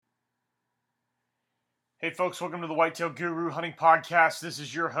Hey folks, welcome to the Whitetail Guru Hunting Podcast. This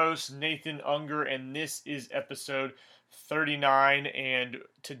is your host, Nathan Unger, and this is episode 39. And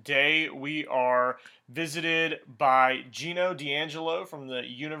today we are visited by Gino D'Angelo from the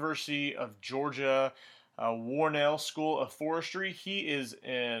University of Georgia Warnell School of Forestry. He is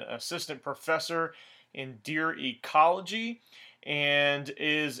an assistant professor in deer ecology and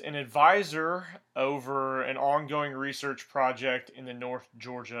is an advisor over an ongoing research project in the North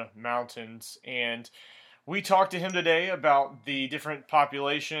Georgia mountains. And we talked to him today about the different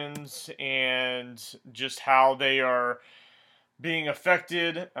populations and just how they are being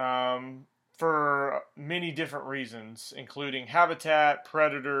affected for many different reasons, including habitat,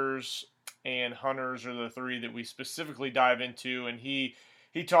 predators, and hunters are the three that we specifically dive into. And he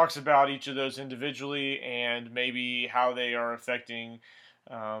talks about each of those individually and maybe how they are affecting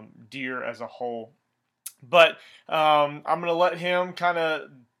deer as a whole. But I'm going to let him kind of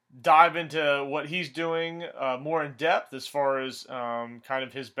dive into what he's doing more in depth as far as kind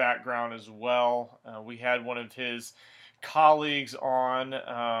of his background as well. We had one of his colleagues on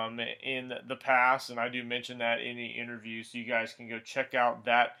in the past, and I do mention that in the interview, so you guys can go check out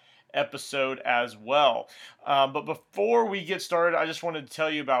that episode as well. But before we get started, I just wanted to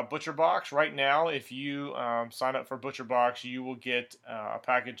tell you about ButcherBox. Right now, if you sign up for ButcherBox, you will get a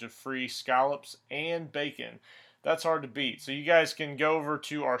package of free scallops and bacon. That's hard to beat. So you guys can go over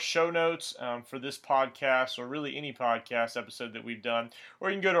to our show notes for this podcast, or really any podcast episode that we've done,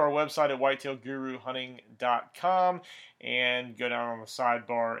 or you can go to our website at whitetailguruhunting.com and go down on the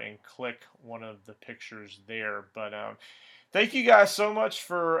sidebar and click one of the pictures there. But thank you guys so much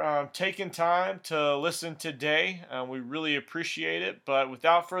for taking time to listen today. We really appreciate it. But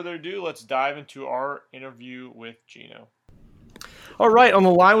without further ado, let's dive into our interview with Gino. All right, on the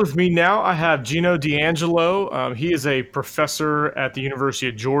line with me now, I have Gino D'Angelo. He is a professor at the University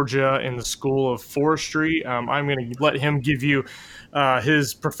of Georgia in the School of Forestry. I'm going to let him give you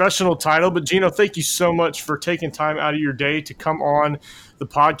his professional title. But Gino, thank you so much for taking time out of your day to come on the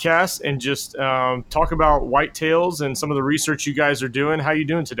podcast and just talk about whitetails and some of the research you guys are doing. How are you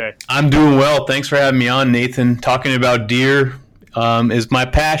doing today? I'm doing well. Thanks for having me on, Nathan. Talking about deer is my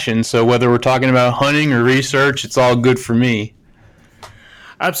passion. So whether we're talking about hunting or research, it's all good for me.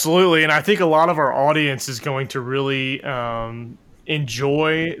 Absolutely, and I think a lot of our audience is going to really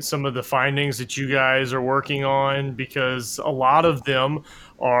enjoy some of the findings that you guys are working on, because a lot of them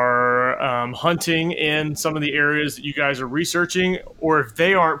are hunting in some of the areas that you guys are researching, or if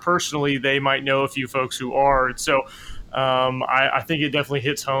they aren't personally, they might know a few folks who are. And so I think it definitely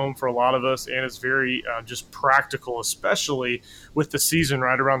hits home for a lot of us, and it's very just practical, especially with the season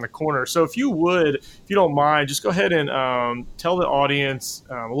right around the corner. So if you don't mind, just go ahead and tell the audience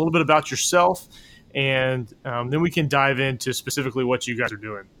a little bit about yourself, and then we can dive into specifically what you guys are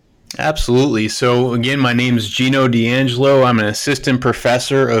doing. Absolutely. So again, my name is Gino D'Angelo. I'm an assistant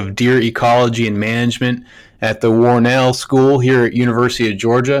professor of deer ecology and management at the Warnell School here at University of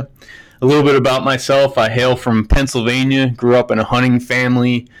Georgia. A little bit about myself. I hail from Pennsylvania, grew up in a hunting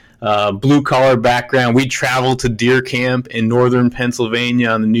family, blue-collar background. We traveled to deer camp in northern Pennsylvania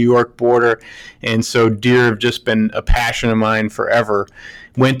on the New York border, and so deer have just been a passion of mine forever.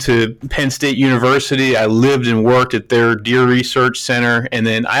 Went to Penn State University. I lived and worked at their deer research center, and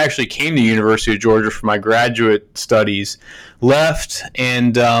then I actually came to University of Georgia for my graduate studies. Left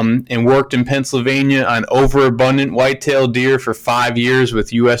and worked in Pennsylvania on overabundant whitetail deer for 5 years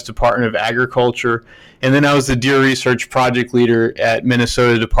with U.S. Department of Agriculture. And then I was the deer research project leader at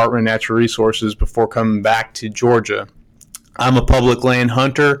Minnesota Department of Natural Resources before coming back to Georgia. I'm a public land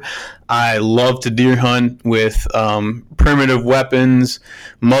hunter. I love to deer hunt with primitive weapons,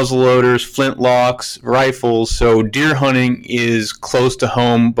 muzzleloaders, flintlocks, rifles. So deer hunting is close to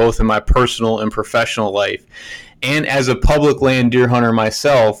home, both in my personal and professional life. And as a public land deer hunter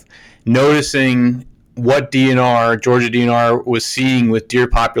myself, noticing what Georgia DNR was seeing with deer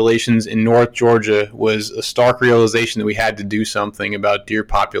populations in North Georgia was a stark realization that we had to do something about deer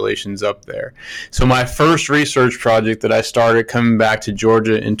populations up there. So my first research project that I started coming back to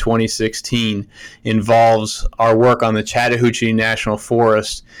Georgia in 2016 involves our work on the Chattahoochee National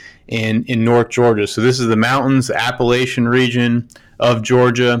Forest in North Georgia. So this is the mountains, the Appalachian region of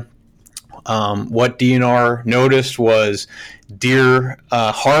Georgia. What DNR noticed was deer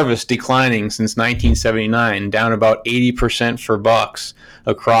harvest declining since 1979, down about 80% for bucks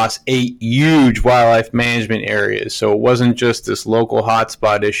across 8 huge wildlife management areas. So it wasn't just this local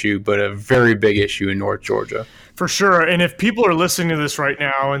hotspot issue, but a very big issue in North Georgia. For sure. And if people are listening to this right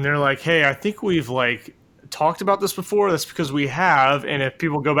now and they're like, hey, I think we've talked about this before. That's because we have. And if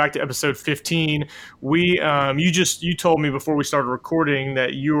people go back to episode 15, you told me before we started recording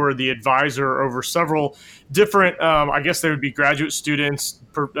that you were the advisor over several different, I guess they would be graduate students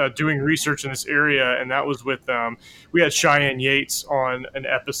doing research in this area. And that was with, we had Cheyenne Yates on an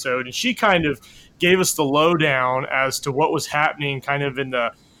episode, and she kind of gave us the lowdown as to what was happening kind of in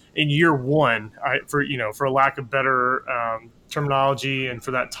year one, for lack of better terminology and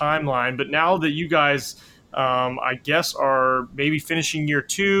for that timeline. But now that you guys, I guess, are maybe finishing year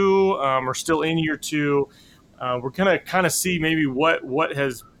two, or still in year two, we're gonna kind of see maybe what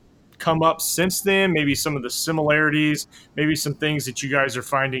has come up since then, maybe some of the similarities, maybe some things that you guys are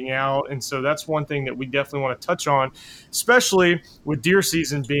finding out. And so that's one thing that we definitely want to touch on, especially with deer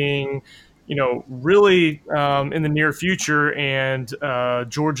season being, really in the near future. And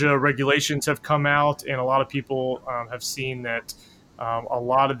Georgia regulations have come out, and a lot of people have seen that a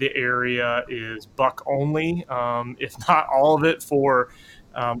lot of the area is buck only, if not all of it, for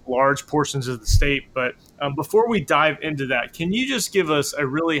large portions of the state. But before we dive into that, can you just give us a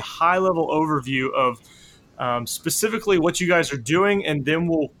really high-level overview of specifically what you guys are doing, and then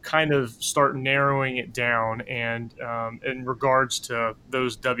we'll kind of start narrowing it down and in regards to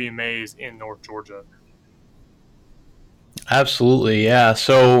those WMAs in North Georgia? Absolutely, yeah.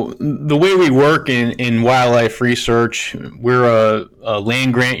 So the way we work in wildlife research, we're a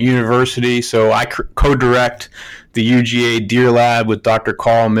land grant university. So I co-direct the UGA Deer Lab with Dr.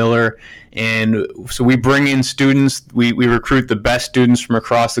 Carl Miller. And so we bring in students, we recruit the best students from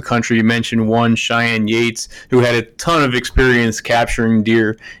across the country. You mentioned one, Cheyenne Yates, who had a ton of experience capturing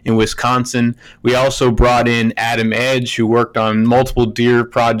deer in Wisconsin. We also brought in Adam Edge, who worked on multiple deer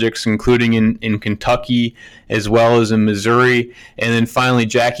projects, including in Kentucky as well as in Missouri. And then finally,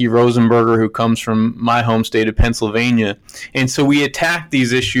 Jackie Rosenberger, who comes from my home state of Pennsylvania. And so we attack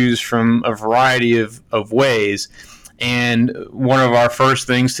these issues from a variety of ways. And one of our first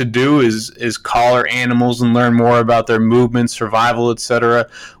things to do is collar animals and learn more about their movement, survival, etc.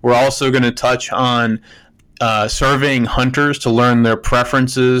 We're also going to touch on surveying hunters to learn their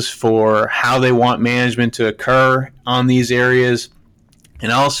preferences for how they want management to occur on these areas.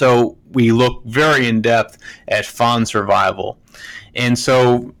 And also, we look very in depth at fawn survival. And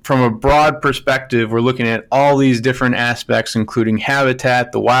so from a broad perspective, we're looking at all these different aspects, including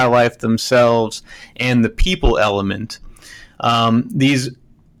habitat, the wildlife themselves, and the people element. These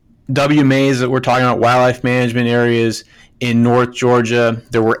WMAs that we're talking about, wildlife management areas in North Georgia,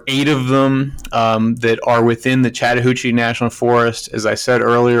 there were 8 of them that are within the Chattahoochee National Forest. As I said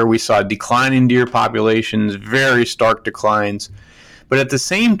earlier, we saw declining deer populations, very stark declines. But at the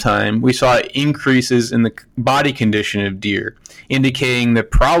same time, we saw increases in the body condition of deer, indicating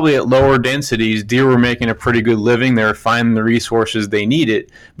that probably at lower densities, deer were making a pretty good living. They were finding the resources they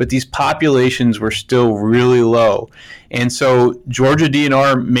needed, but these populations were still really low. And so Georgia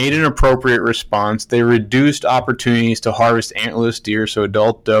DNR made an appropriate response. They reduced opportunities to harvest antlerless deer, so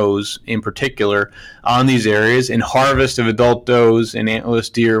adult does in particular, on these areas, and harvest of adult does and antlerless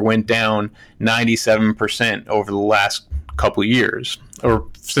deer went down 97% over the last couple years, or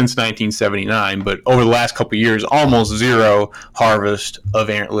since 1979, but over the last couple years, almost zero harvest of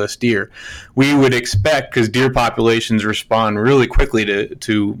antlerless deer. We would expect, because deer populations respond really quickly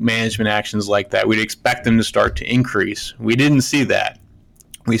to management actions like that, we'd expect them to start to increase. We didn't see that.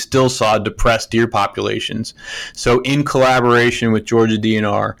 We still saw depressed deer populations. So in collaboration with Georgia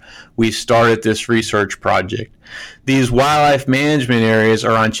DNR, we started this research project. These wildlife management areas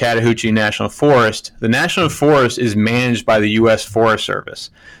are on Chattahoochee National Forest. The National Forest is managed by the U.S. Forest Service.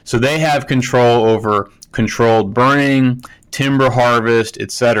 So they have control over controlled burning, timber harvest,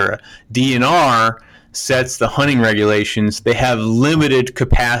 etc. DNR sets the hunting regulations. They have limited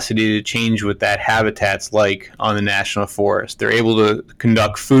capacity to change what that habitat's like on the National Forest. They're able to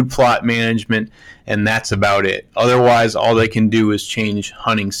conduct food plot management, and that's about it. Otherwise, all they can do is change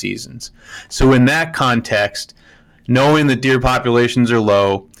hunting seasons. So in that context, knowing that deer populations are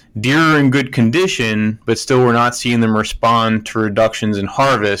low, deer are in good condition, but still we're not seeing them respond to reductions in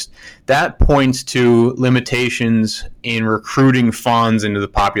harvest, that points to limitations in recruiting fawns into the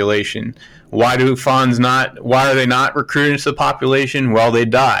population. Why are they not recruited into the population? Well, they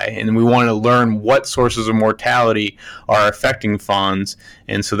die, and we want to learn what sources of mortality are affecting fawns,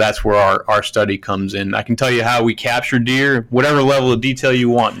 and so that's where our study comes in. I can tell you how we capture deer, whatever level of detail you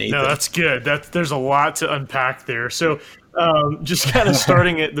want, Nathan. No, that's good. There's a lot to unpack there. So just kind of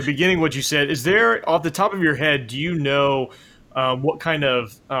starting at the beginning, what you said, is there, off the top of your head, do you know what kind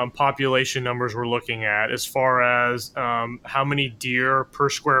of population numbers we're looking at as far as how many deer per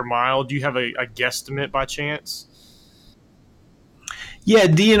square mile? Do you have a guesstimate by chance? Yeah,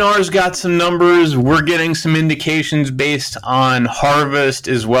 DNR's got some numbers. We're getting some indications based on harvest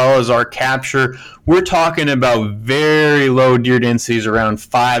as well as our capture. We're talking about very low deer densities, around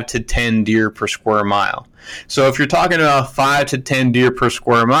 5 to 10 deer per square mile. So if you're talking about 5 to 10 deer per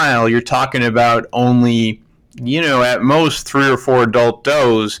square mile, you're talking about only, at most 3 or 4 adult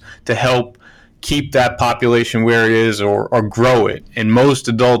does to help keep that population where it is or grow it. And most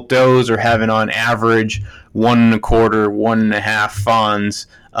adult does are having on average 1.25, 1.5 fawns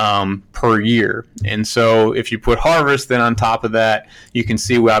per year. And so if you put harvest then on top of that, you can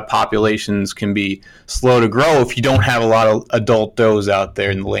see why populations can be slow to grow if you don't have a lot of adult does out there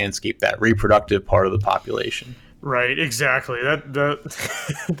in the landscape, that reproductive part of the population. Right, exactly. That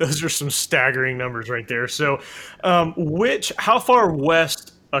those are some staggering numbers right there. So, how far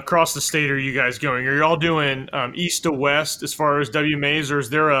west across the state are you guys going? Are you all doing east to west as far as WMAs, or is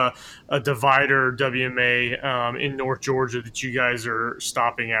there a divider WMA in North Georgia that you guys are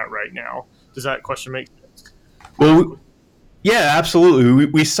stopping at right now? Does that question make sense? Well, yeah, absolutely.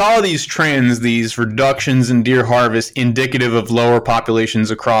 We saw these trends, these reductions in deer harvest indicative of lower populations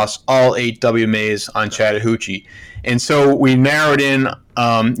across all 8 WMAs on Chattahoochee. And so we narrowed in,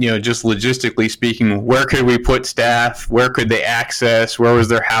 just logistically speaking, where could we put staff, where could they access, where was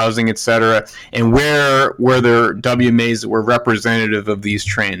their housing, et cetera, and where were there WMAs that were representative of these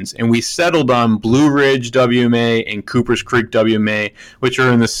trends. And we settled on Blue Ridge WMA and Cooper's Creek WMA, which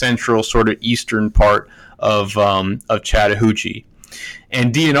are in the central sort of eastern part of Chattahoochee.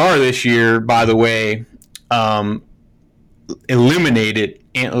 And DNR this year, by the way, eliminated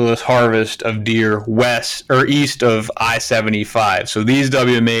antlerless harvest of deer west or east of I-75. So these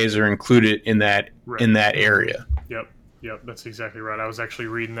WMAs are included in that area. Yep, that's exactly right. I was actually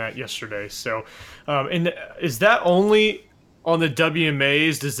reading that yesterday. So, and is that only on the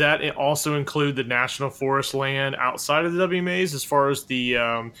WMAs? Does that also include the national forest land outside of the WMAs as far as the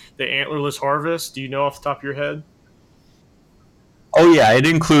antlerless harvest? Do you know off the top of your head? Oh, yeah, it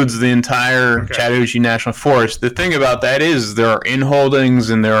includes the entire Chattahoochee National Forest. The thing about that is there are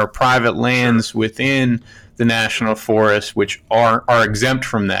inholdings and there are private lands within the National Forest which are exempt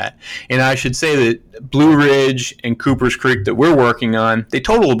from that. And I should say that Blue Ridge and Cooper's Creek that we're working on, they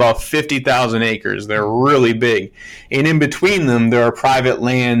total about 50,000 acres. They're really big. And in between them, there are private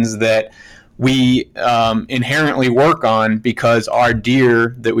lands that we inherently work on because our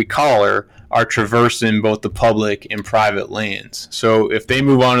deer that we collar are traversing both the public and private lands. So if they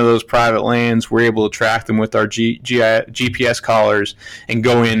move onto those private lands, we're able to track them with our GPS collars and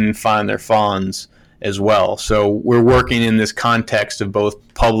go in and find their fawns as well. So we're working in this context of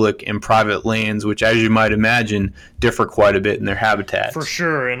both public and private lands, which, as you might imagine, differ quite a bit in their habitats. For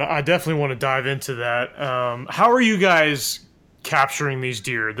sure, and I definitely want to dive into that. How are you guys capturing these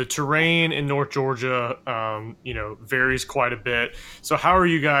deer? The terrain in North Georgia, varies quite a bit. So how are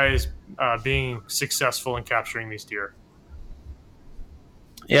you guys being successful in capturing these deer?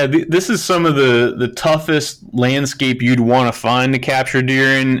 Yeah, this is some of the toughest landscape you'd want to find to capture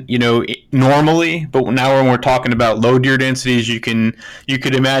deer in, normally. But now when we're talking about low deer densities, you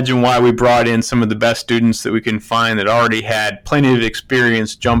could imagine why we brought in some of the best students that we can find that already had plenty of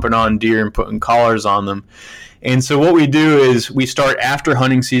experience jumping on deer and putting collars on them. And so what we do is we start after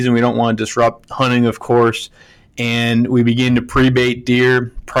hunting season. We don't want to disrupt hunting, of course. And we begin to pre-bait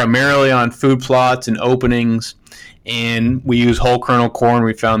deer primarily on food plots and openings. And we use whole kernel corn.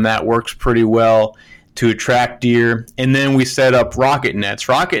 We found that works pretty well to attract deer. And then we set up rocket nets.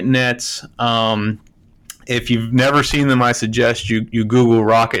 Rocket nets, if you've never seen them, I suggest you Google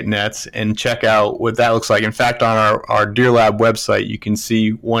rocket nets and check out what that looks like. In fact, on our Deer Lab website, you can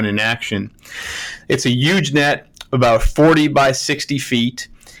see one in action. It's a huge net, about 40 by 60 feet,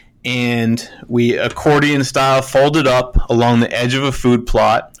 and we accordion style fold it up along the edge of a food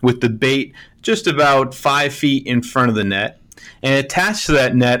plot with the bait just about 5 feet in front of the net. And attached to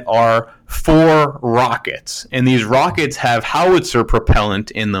that net are 4 rockets, and these rockets have howitzer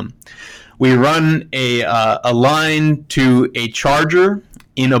propellant in them. We run a line to a charger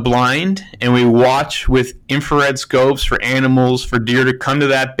in a blind, and we watch with infrared scopes for animals, for deer to come to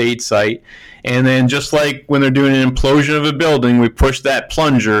that bait site. And then just like when they're doing an implosion of a building, we push that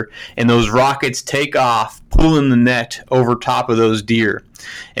plunger, and those rockets take off, pulling the net over top of those deer.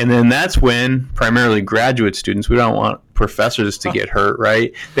 And then that's when primarily graduate students, we don't want professors to get hurt,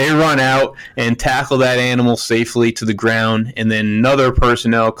 right? They run out and tackle that animal safely to the ground, and then another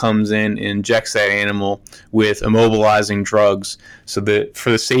personnel comes in and injects that animal with immobilizing drugs so that for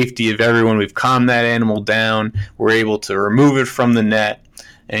the safety of everyone, we've calmed that animal down, we're able to remove it from the net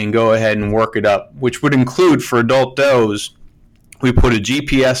and go ahead and work it up, which would include for adult does, We put a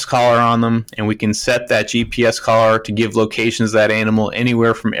GPS collar on them, and we can set that GPS collar to give locations of that animal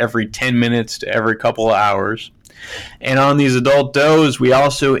anywhere from every 10 minutes to every couple of hours. And on these adult does, we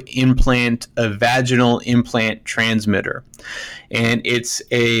also implant a vaginal implant transmitter. And it's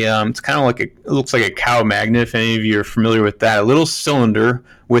it's kind of like it looks like a cow magnet, if any of you are familiar with that, a little cylinder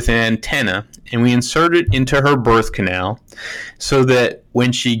with an antenna. And we insert it into her birth canal so that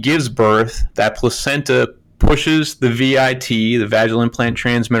when she gives birth, that placenta pushes the VIT, the vaginal implant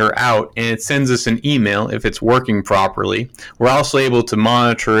transmitter, out, and it sends us an email if it's working properly. We're also able to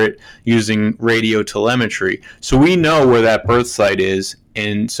monitor it using radio telemetry. So we know where that birth site is.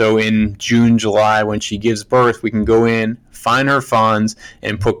 And so in June, July, when she gives birth, we can go in, find her fawns,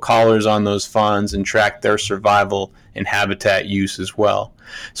 and put collars on those fawns and track their survival and habitat use as well.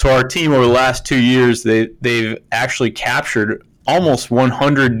 So our team over the last 2 years, they've actually captured almost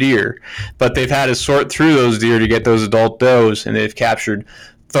 100 deer, but they've had to sort through those deer to get those adult does, and they've captured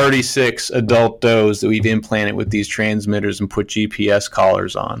 36 adult does that we've implanted with these transmitters and put GPS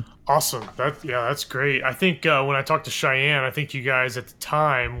collars on. Awesome. That's great. I think when I talked to Cheyenne, I think you guys at the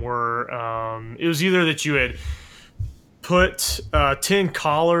time were, it was either that you had put 10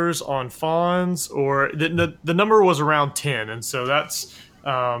 collars on fawns, or the number was around 10, and so that's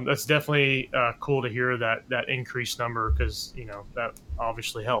definitely cool to hear that increased number, because that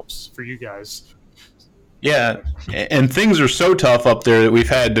obviously helps for you guys. Yeah, and things are so tough up there that we've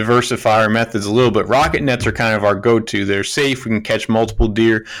had to diversify our methods a little bit. Rocket nets are kind of our go-to. They're safe. We can catch multiple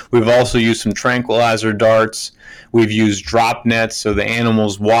deer. We've also used some tranquilizer darts. We've used drop nets, so the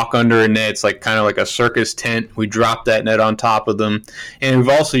animals walk under a net. It's kind of like a circus tent. We drop that net on top of them. And we've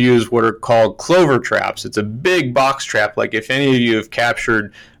also used what are called clover traps. It's a big box trap. Like if any of you have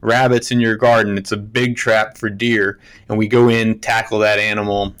captured rabbits in your garden, it's a big trap for deer. And we go in, tackle that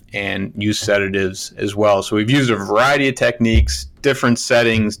animal, and use sedatives as well. So we've used a variety of techniques, different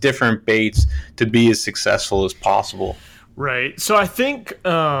settings, different baits to be as successful as possible. Right. So I think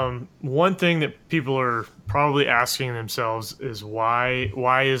one thing that people are probably asking themselves is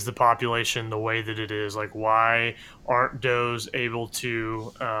why is the population the way that it is? Like, why aren't does able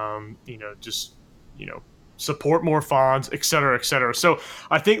to, support more fawns, et cetera, et cetera. So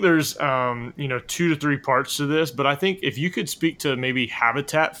I think there's, 2 to 3 parts to this, but I think if you could speak to maybe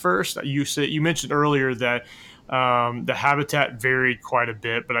habitat first. You mentioned earlier that the habitat varied quite a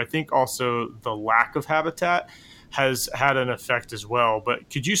bit, but I think also the lack of habitat has had an effect as well. But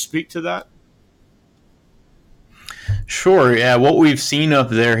could you speak to that? Sure, yeah. What we've seen up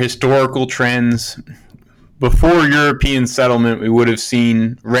there, historical trends, before European settlement, we would have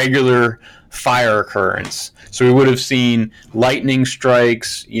seen regular fire occurrence. So we would have seen lightning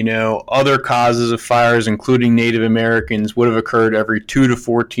strikes, other causes of fires, including Native Americans, would have occurred every 2 to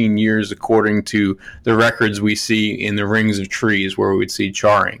 14 years, according to the records we see in the rings of trees where we would see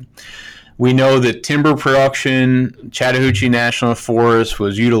charring. We know that timber production, Chattahoochee National Forest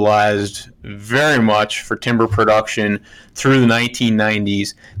was utilized very much for timber production through the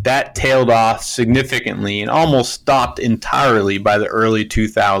 1990s. That tailed off significantly and almost stopped entirely by the early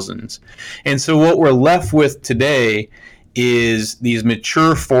 2000s. And so what we're left with today is these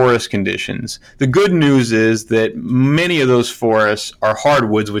mature forest conditions. The good news is that many of those forests are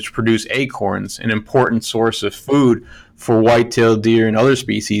hardwoods, which produce acorns, an important source of food for white-tailed deer and other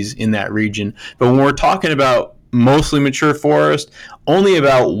species in that region. But when we're talking about mostly mature forest, only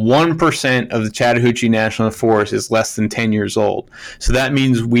about 1% of the Chattahoochee National Forest is less than 10 years old. So that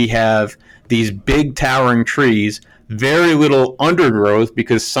means we have these big towering trees, very little undergrowth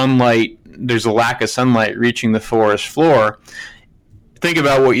because there's a lack of sunlight reaching the forest floor. Think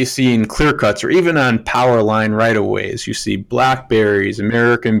about what you see in clear cuts or even on power line right-of-ways. You see blackberries,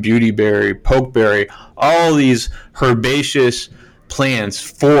 American beautyberry, pokeberry, all these herbaceous plants,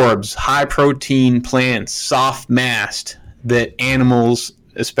 forbs, high-protein plants, soft-mast that animals,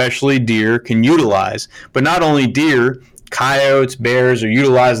 especially deer, can utilize. But not only deer, coyotes, bears are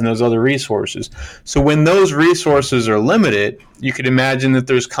utilizing those other resources. So when those resources are limited, you could imagine that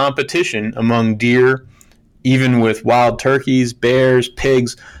there's competition among deer, even with wild turkeys, bears,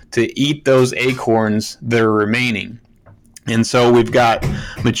 pigs, to eat those acorns that are remaining. And so we've got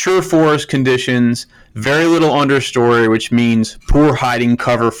mature forest conditions, very little understory, which means poor hiding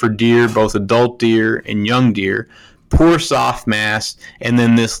cover for deer, both adult deer and young deer, poor soft mass, and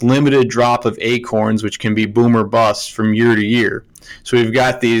then this limited drop of acorns, which can be boom or bust from year to year. So we've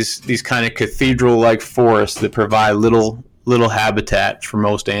got these kind of cathedral-like forests that provide little habitat for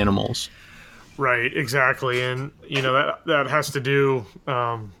most animals. Right, exactly, and that has to do.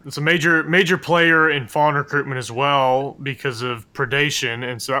 It's a major player in fawn recruitment as well because of predation,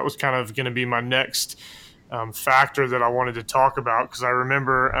 and so that was kind of going to be my next factor that I wanted to talk about, because I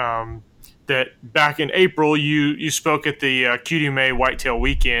remember that back in April you spoke at the QDMA Whitetail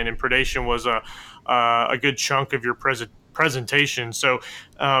weekend, and predation was a good chunk of your presentation. So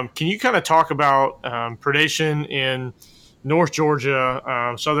can you kind of talk about predation in North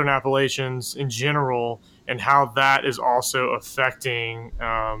Georgia, Southern Appalachians in general, and how that is also affecting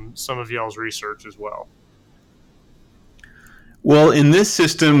some of y'all's research as well? Well, in this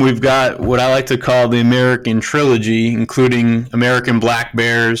system, we've got what I like to call the American trilogy, including American black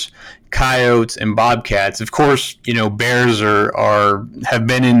bears, coyotes, and bobcats. Of course, bears have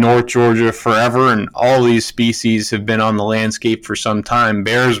been in North Georgia forever, and all these species have been on the landscape for some time.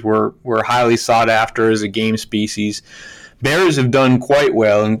 Bears were highly sought after as a game species. Bears have done quite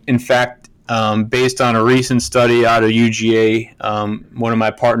well. In fact, based on a recent study out of UGA, one of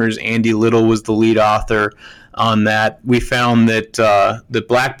my partners, Andy Little, was the lead author on that. We found that the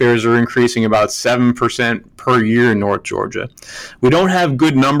black bears are increasing about 7% per year in North Georgia. We don't have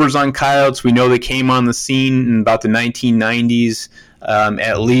good numbers on coyotes. We know they came on the scene in about the 1990s,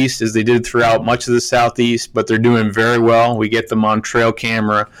 at least, as they did throughout much of the Southeast, but they're doing very well. We get them on trail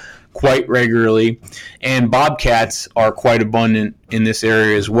camera quite regularly, and bobcats are quite abundant in this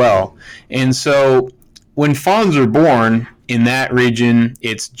area as well. And so when fawns are born in that region,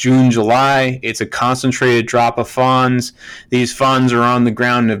 it's June, July. It's a concentrated drop of fawns. These fawns are on the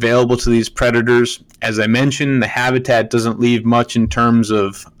ground and available to these predators. As I mentioned, the habitat doesn't leave much in terms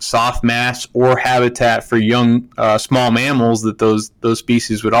of soft mass or habitat for young small mammals that those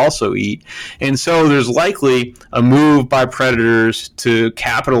species would also eat. And so there's likely a move by predators to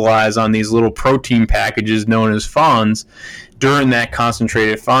capitalize on these little protein packages known as fawns during that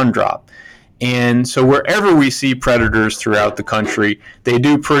concentrated fawn drop. And so wherever we see predators throughout the country, they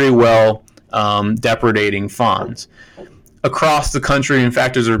do pretty well depredating fawns. Across the country, in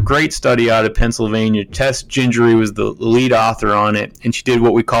fact, there's a great study out of Pennsylvania. Tess Gingery was the lead author on it, and she did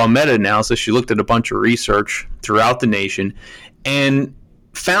what we call meta-analysis. She looked at a bunch of research throughout the nation and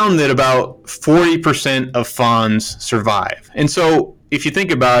found that about 40% of fawns survive. And so if you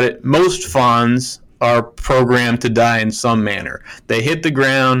think about it, most fawns are programmed to die in some manner. They hit the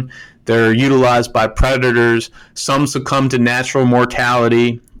ground, they're utilized by predators, some succumb to natural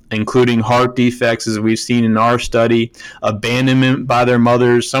mortality, including heart defects, as we've seen in our study, abandonment by their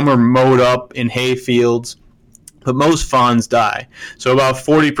mothers, some are mowed up in hay fields, but most fawns die. So about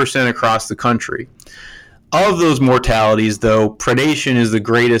 40% across the country. Of those mortalities, though, predation is the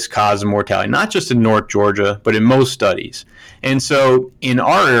greatest cause of mortality, not just in North Georgia, but in most studies. And so in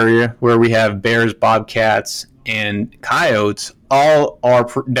our area, where we have bears, bobcats, and coyotes, all are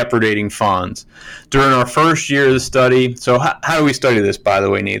depredating fawns. During our first year of the study, so how do we study this, by the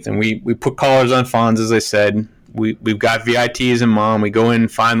way, Nathan? We put collars on fawns, as I said. We've got VITs in mom. We go in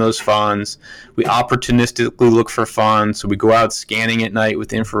and find those fawns. We opportunistically look for fawns. So we go out scanning at night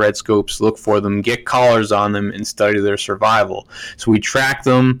with infrared scopes, look for them, get collars on them, and study their survival. So we track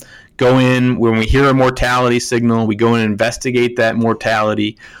them, go in. When we hear a mortality signal, we go in and investigate that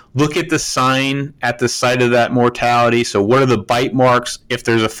mortality. Look at the sign at the site of that mortality. So what are the bite marks if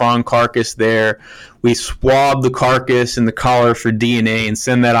there's a fawn carcass there? We swab the carcass and the collar for DNA and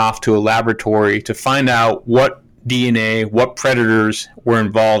send that off to a laboratory to find out what DNA, what predators were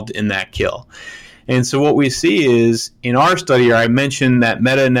involved in that kill. And so what we see is, in our study, I mentioned that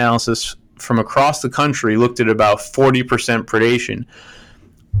meta-analysis from across the country looked at about 40% predation,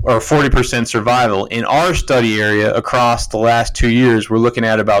 or 40% survival. In our study area, across the last 2 years, we're looking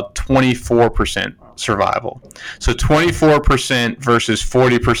at about 24% survival. So 24% versus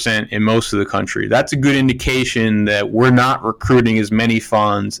 40% in most of the country. That's a good indication that we're not recruiting as many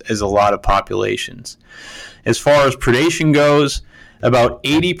fawns as a lot of populations. As far as predation goes, about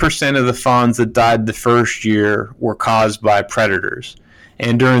 80% of the fawns that died the first year were caused by predators.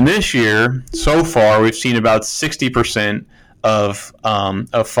 And during this year, so far, we've seen about 60% of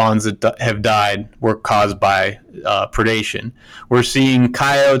fawns that have died were caused by predation. We're seeing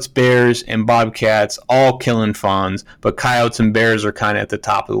coyotes, bears, and bobcats all killing fawns, but coyotes and bears are kind of at the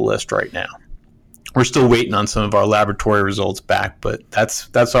top of the list right now. We're still waiting on some of our laboratory results back, but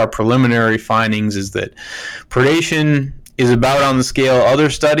that's our preliminary findings, is that predation is about on the scale of other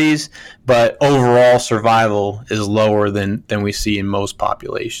studies, but overall survival is lower than we see in most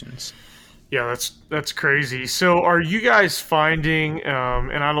populations. Yeah, that's crazy. So are you guys finding,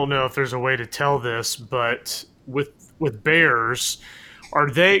 and I don't know if there's a way to tell this, but with bears,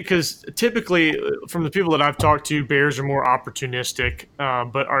 are they, because typically from the people that I've talked to, bears are more opportunistic,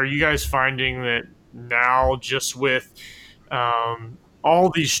 but are you guys finding that now, just with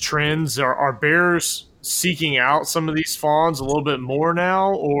all these trends, are bears seeking out some of these fawns a little bit more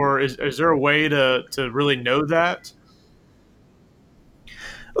now, or is there a way to really know that?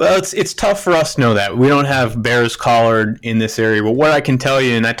 Well, it's tough for us to know that. We don't have bears collared in this area. But what I can tell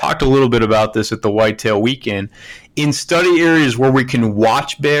you, and I talked a little bit about this at the Whitetail weekend, in study areas where we can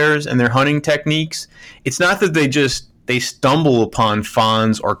watch bears and their hunting techniques, it's not that they stumble upon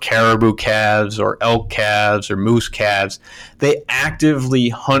fawns or caribou calves or elk calves or moose calves. They actively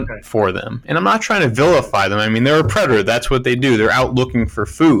hunt for them. And I'm not trying to vilify them. I mean, they're a predator. That's what they do. They're out looking for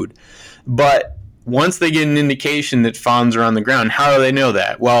food. But once they get an indication that fawns are on the ground, how do they know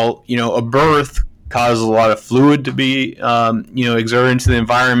that? Well, a birth causes a lot of fluid to be, exerted into the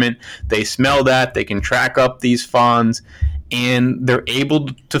environment. They smell that. They can track up these fawns, and they're able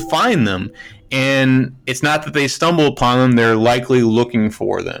to find them. And it's not that they stumble upon them. They're likely looking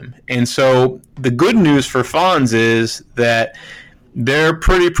for them. And so the good news for fawns is that they're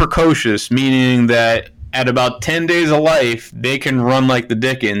pretty precocious, meaning that at about 10 days of life, they can run like the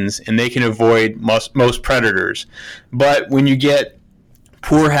dickens and they can avoid most predators. But when you get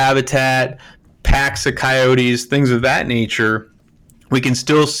poor habitat, packs of coyotes, things of that nature, we can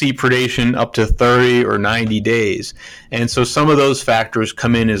still see predation up to 30 or 90 days. And so some of those factors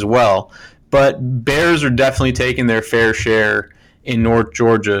come in as well. But bears are definitely taking their fair share in North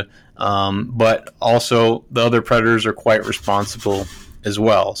Georgia. But also the other predators are quite responsible as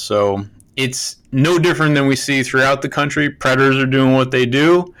well. So it's no different than we see throughout the country. Predators are doing what they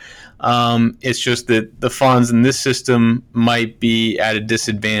do. It's just that the fawns in this system might be at a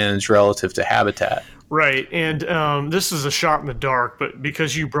disadvantage relative to habitat. Right, and this is a shot in the dark, but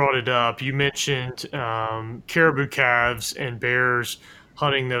because you brought it up, you mentioned caribou calves and bears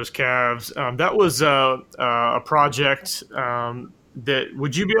hunting those calves. That was a project that,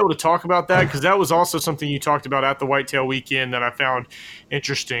 would you be able to talk about that? Because that was also something you talked about at the Whitetail weekend that I found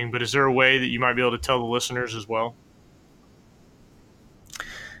interesting, but is there a way that you might be able to tell the listeners as well?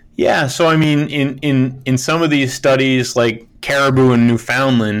 Yeah, so I mean, in some of these studies, like caribou in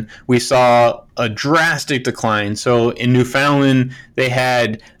Newfoundland, we saw a drastic decline. So in Newfoundland, they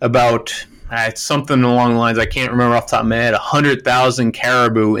had about something along the lines, I can't remember off the top of my head, 100,000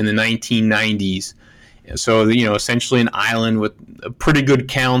 caribou in the 1990s. So, essentially an island with pretty good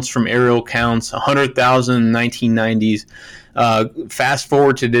counts from aerial counts, 100,000 in the 1990s. Fast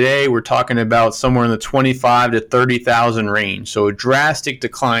forward to today, we're talking about somewhere in the 25 to 30,000 range. So a drastic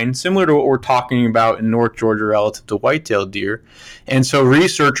decline, similar to what we're talking about in North Georgia relative to whitetail deer. And so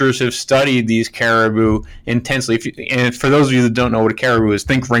researchers have studied these caribou intensely. And for those of you that don't know what a caribou is,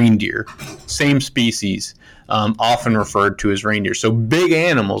 think reindeer, same species. Often referred to as reindeer. So big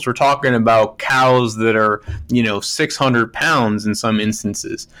animals. We're talking about cows that are, 600 pounds in some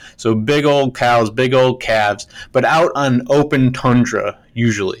instances. So big old cows, big old calves, but out on open tundra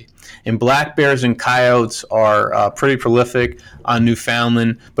usually. And black bears and coyotes are pretty prolific on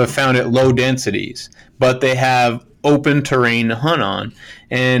Newfoundland, but found at low densities. But they have open terrain to hunt on.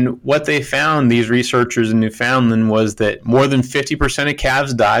 And what they found, these researchers in Newfoundland, was that more than 50% of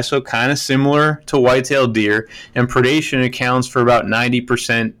calves die, so kind of similar to whitetail deer, and predation accounts for about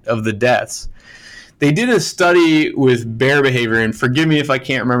 90% of the deaths. They did a study with bear behavior, and forgive me if I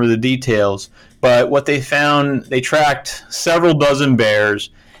can't remember the details, but what they found, they tracked several dozen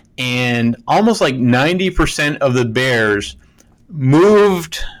bears, and almost like 90% of the bears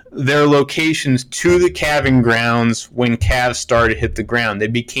moved their locations to the calving grounds when calves started to hit the ground. They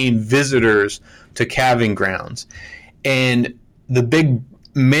became visitors to calving grounds. And the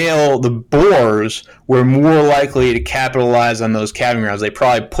boars were more likely to capitalize on those calving grounds. They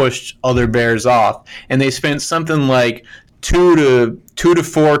probably pushed other bears off. And they spent something like two to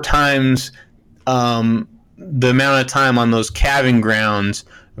four times the amount of time on those calving grounds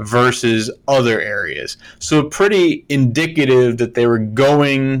versus other areas. So pretty indicative that they were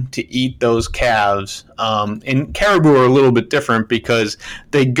going to eat those calves. And caribou are a little bit different because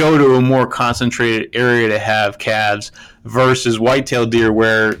they go to a more concentrated area to have calves versus whitetail deer,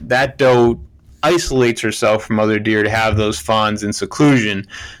 where that doe isolates herself from other deer to have those fawns in seclusion.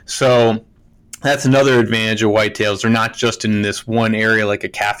 So that's another advantage of whitetails. They're not just in this one area like a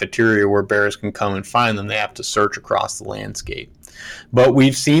cafeteria where bears can come and find them. They have to search across the landscape. But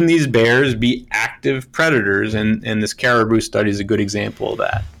we've seen these bears be active predators, and this caribou study is a good example of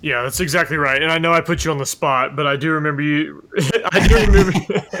that. Yeah, that's exactly right. And I know I put you on the spot, but I do remember you. I do remember.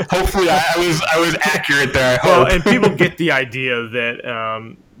 Hopefully, I was accurate there. I hope. Well, and people get the idea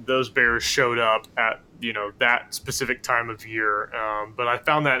that those bears showed up at that specific time of year. But I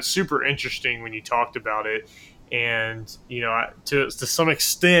found that super interesting when you talked about it, and to some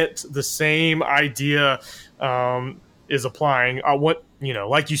extent, the same idea is applying.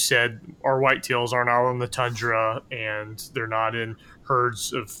 Like you said, our whitetails aren't out on the tundra and they're not in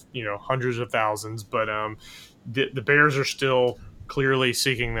herds of, hundreds of thousands, but the bears are still clearly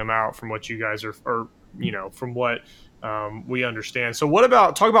seeking them out from what you guys are from what we understand. So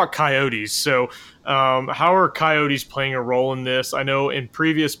talk about coyotes. So how are coyotes playing a role in this? I know in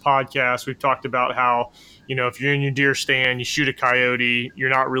previous podcasts, we've talked about how, if you're in your deer stand, you shoot a coyote, you're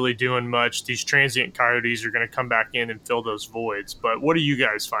not really doing much. These transient coyotes are going to come back in and fill those voids. But what are you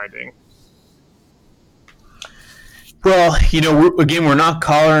guys finding? Well, we're not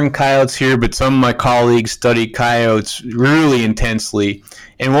collaring coyotes here, but some of my colleagues study coyotes really intensely.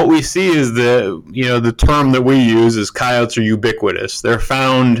 And what we see is the term that we use is coyotes are ubiquitous. They're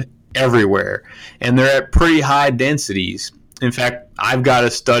found everywhere, and they're at pretty high densities. In fact, I've got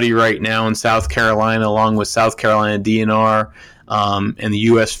a study right now in South Carolina, along with South Carolina DNR and the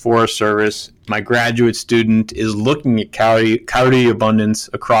U.S. Forest Service. My graduate student is looking at coyote abundance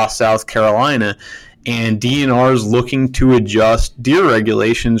across South Carolina, and DNR is looking to adjust deer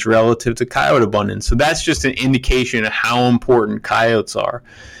regulations relative to coyote abundance. So that's just an indication of how important coyotes are.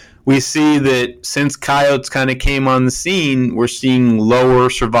 We see that since coyotes kind of came on the scene, we're seeing lower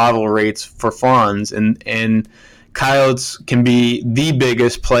survival rates for fawns, and coyotes can be the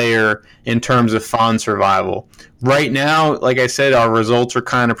biggest player in terms of fawn survival. Right now, like I said, our results are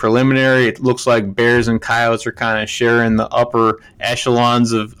kind of preliminary. It looks like bears and coyotes are kind of sharing the upper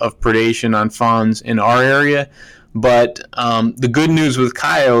echelons of predation on fawns in our area. But the good news with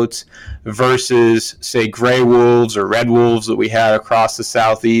coyotes versus, say, gray wolves or red wolves that we had across the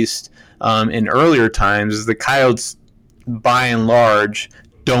southeast in earlier times is the coyotes, by and large,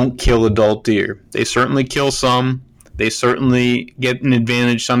 don't kill adult deer. They certainly kill some. They certainly get an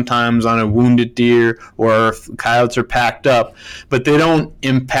advantage sometimes on a wounded deer or if coyotes are packed up, but they don't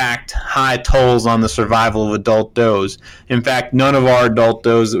impact high tolls on the survival of adult does. In fact, none of our adult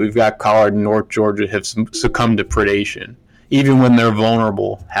does that we've got collared in North Georgia have succumbed to predation, even when they're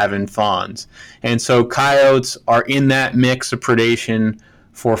vulnerable having fawns. And so coyotes are in that mix of predation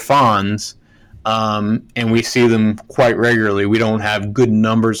for fawns. And we see them quite regularly. We don't have good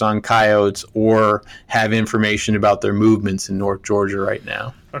numbers on coyotes or have information about their movements in North Georgia right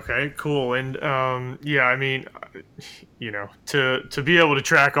now. Okay, cool. And to be able to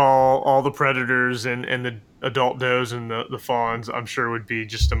track all the predators and the adult does and the fawns, I'm sure would be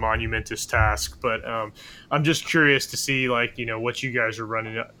just a monumentous task. But I'm just curious to see what you guys are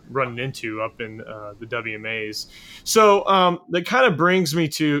running into up in the WMAs. So that kind of brings me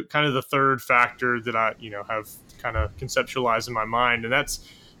to kind of the third factor that I have kind of conceptualized in my mind, and that's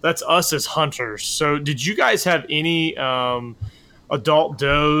us as hunters. So did you guys have any adult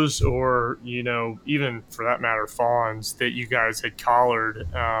does or even for that matter fawns that you guys had collared?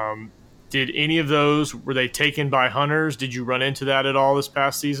 Did any of those, were they taken by hunters? Did you run into that at all this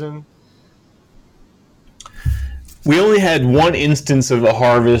past season? We only had one instance of a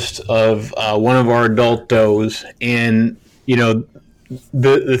harvest of one of our adult does, and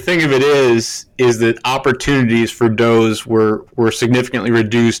the thing of it is that opportunities for does were significantly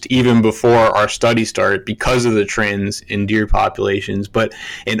reduced even before our study started because of the trends in deer populations. But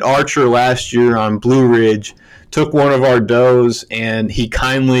an archer last year on Blue Ridge took one of our does, and he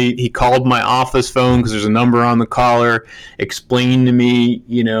called my office phone because there's a number on the collar, explained to me,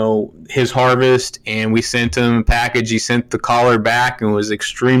 his harvest, and we sent him a package. He sent the collar back and was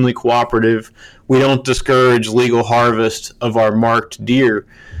extremely cooperative. We don't discourage legal harvest of our marked deer,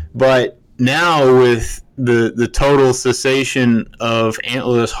 but now with the total cessation of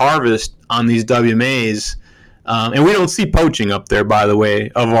antlerless harvest on these WMAs, and we don't see poaching up there, by the way,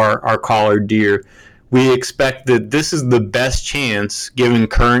 of our collared deer, we expect that this is the best chance, given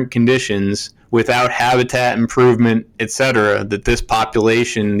current conditions, without habitat improvement, etc., that these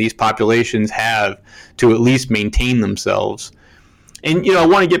populations have to at least maintain themselves. And I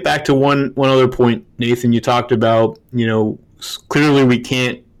want to get back to one other point, Nathan. You talked about clearly we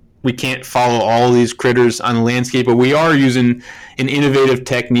can't follow all these critters on the landscape, but we are using an innovative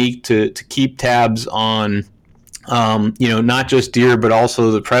technique to keep tabs on not just deer but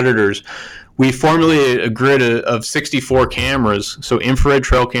also the predators. We formulated a grid of 64 cameras, so infrared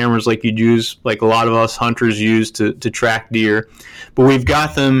trail cameras like you'd use, like a lot of us hunters use to track deer, but we've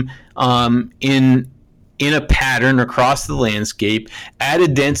got them in a pattern across the landscape at a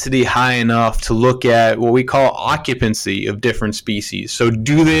density high enough to look at what we call occupancy of different species. So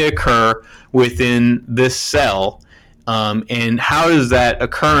do they occur within this cell? And how does that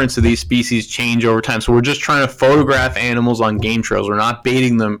occurrence of these species change over time? So we're just trying to photograph animals on game trails. We're not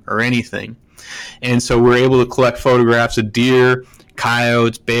baiting them or anything. And so we're able to collect photographs of deer,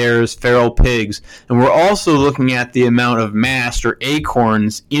 coyotes, bears, feral pigs. And we're also looking at the amount of mast or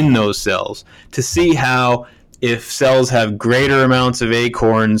acorns in those cells to see how, if cells have greater amounts of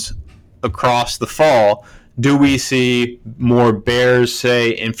acorns across the fall, do we see more bears,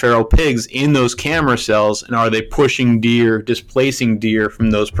 say, and feral pigs in those camera cells, and are they pushing deer, displacing deer from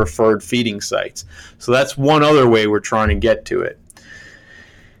those preferred feeding sites? So that's one other way we're trying to get to it.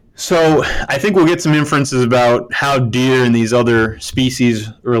 So I think we'll get some inferences about how deer and these other species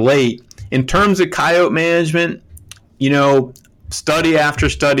relate. In terms of coyote management, study after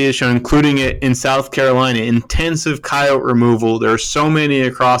study has shown, including it in South Carolina, intensive coyote removal. There are so many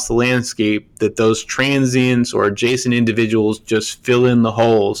across the landscape that those transients or adjacent individuals just fill in the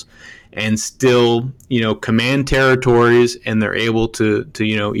holes and still, command territories, and they're able to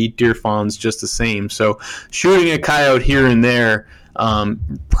eat deer fawns just the same. So shooting a coyote here and there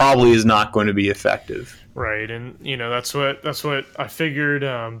probably is not going to be effective. Right, and that's what I figured.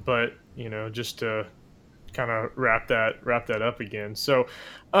 But just to kind of wrap that up again. So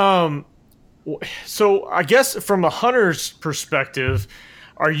I guess from a hunter's perspective,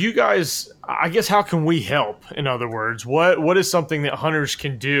 are you guys, I guess, how can we help? In other words, what is something that hunters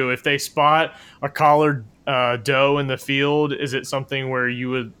can do if they spot a collared doe in the field? Is it something where you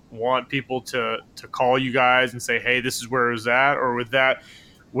would want people to call you guys and say, hey, this is where it was at? Or would that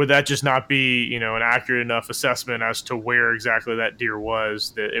just not be, an accurate enough assessment as to where exactly that deer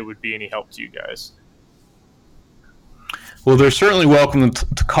was that it would be any help to you guys? Well, they're certainly welcome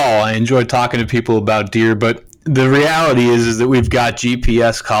to call. I enjoy talking to people about deer, but the reality is that we've got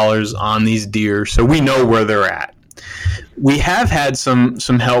GPS collars on these deer, so we know where they're at. We have had some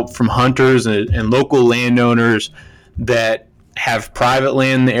help from hunters and local landowners that have private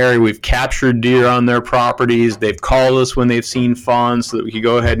land in the area. We've captured deer on their properties. They've called us when they've seen fawns so that we can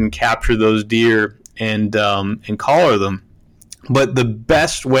go ahead and capture those deer and collar them. But the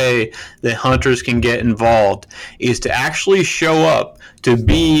best way that hunters can get involved is to actually show up, to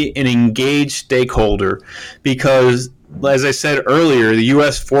be an engaged stakeholder, because, as I said earlier, the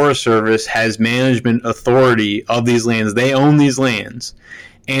U.S. Forest Service has management authority of these lands. They own these lands.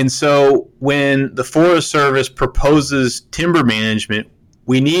 And so when the Forest Service proposes timber management,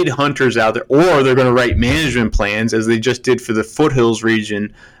 we need hunters out there, or they're going to write management plans, as they just did for the foothills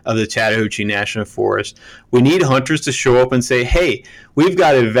region of the Chattahoochee National Forest. We need hunters to show up and say, hey, we've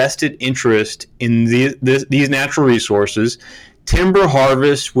got a vested interest in these natural resources. Timber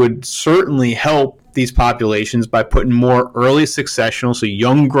harvest would certainly help these populations by putting more early successional, so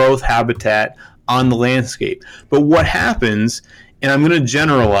young growth habitat on the landscape. But what happens, and I'm going to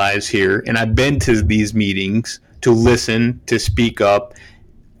generalize here, and I've been to these meetings to listen, to speak up,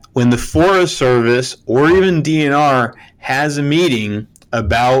 when the Forest Service or even DNR has a meeting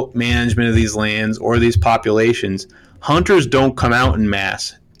about management of these lands or these populations, hunters don't come out in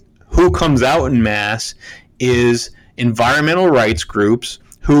mass. Who comes out in mass is environmental rights groups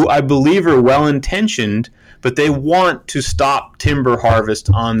who I believe are well-intentioned, but they want to stop timber harvest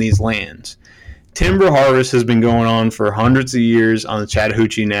on these lands. Timber harvest has been going on for hundreds of years on the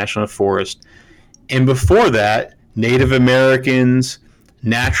Chattahoochee National Forest. And before that, Native Americans,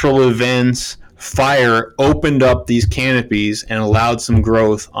 natural events, fire opened up these canopies and allowed some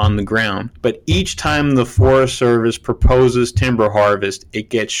growth on the ground. But each time the Forest Service proposes timber harvest, it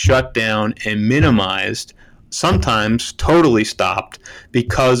gets shut down and minimized, sometimes totally stopped,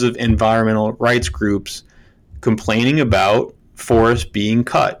 because of environmental rights groups complaining about forests being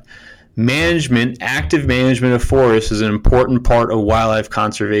cut. Active management of forests is an important part of wildlife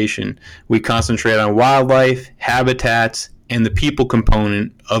conservation. We concentrate on wildlife, habitats, and the people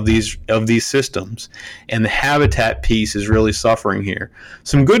component of these systems. And the habitat piece is really suffering here.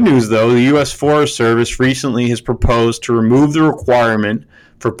 Some good news, though. The U.S. Forest Service recently has proposed to remove the requirement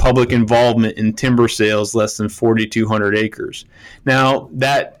for public involvement in timber sales less than 4,200 acres. Now,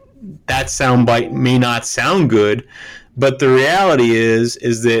 that soundbite may not sound good, but the reality is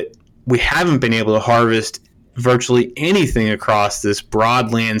that we haven't been able to harvest virtually anything across this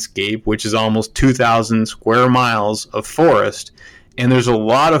broad landscape, which is almost 2,000 square miles of forest. And there's a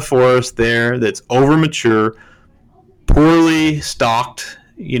lot of forest there that's overmature, poorly stocked,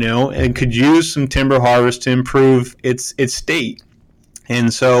 and could use some timber harvest to improve its state.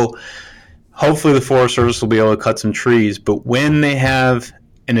 And so hopefully the Forest Service will be able to cut some trees. But when they have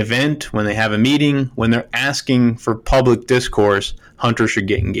an event, when they have a meeting, when they're asking for public discourse, hunters should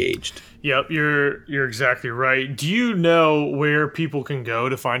get engaged. Yep, you're exactly right. Do you know where people can go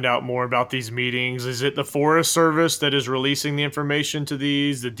to find out more about these meetings? Is it the Forest Service that is releasing the information to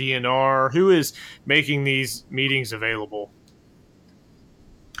these, the DNR? Who is making these meetings available?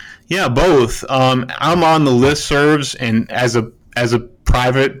 Yeah, both. I'm on the listservs, and as a as a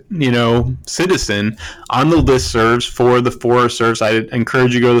private, citizen on the listservs for the Forest Service. I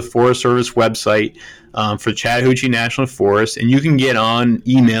encourage you to go to the Forest Service website for Chattahoochee National Forest, and you can get on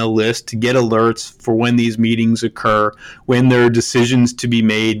email list to get alerts for when these meetings occur, when there are decisions to be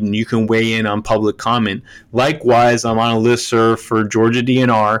made, and you can weigh in on public comment. Likewise, I'm on a listserv for Georgia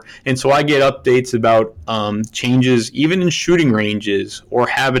DNR, and so I get updates about changes even in shooting ranges or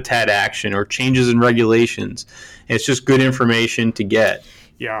habitat action or changes in regulations. It's just good information to get.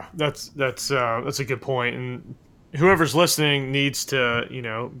 Yeah, that's a good point, and whoever's listening needs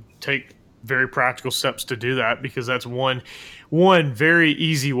to take very practical steps to do that, because that's one very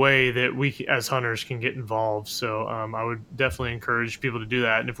easy way that we as hunters can get involved. So I would definitely encourage people to do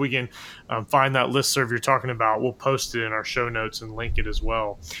that, and if we can find that listserv you're talking about, we'll post it in our show notes and link it as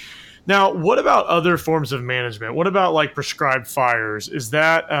well. Now, what about other forms of management? What about like prescribed fires? Is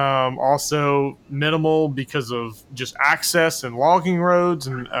that also minimal because of just access and logging roads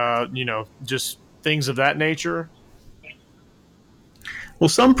and just things of that nature? Well,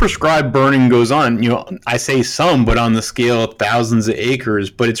 some prescribed burning goes on. I say some, but on the scale of thousands of acres.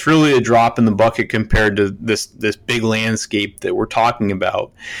 But it's really a drop in the bucket compared to this big landscape that we're talking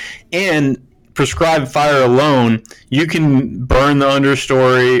about. And prescribed fire alone, you can burn the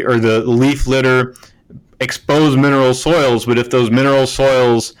understory or the leaf litter, expose mineral soils, but if those mineral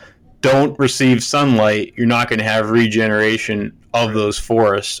soils don't receive sunlight, you're not going to have regeneration of those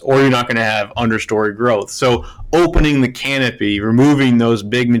forests, or you're not going to have understory growth. So opening the canopy, removing those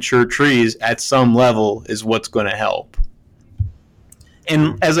big mature trees at some level is what's going to help.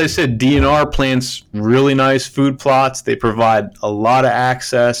 And as I said, DNR plants really nice food plots. They provide a lot of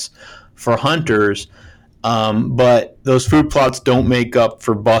access for hunters, but those food plots don't make up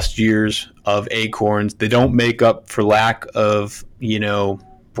for bust years of acorns. They don't make up for lack of,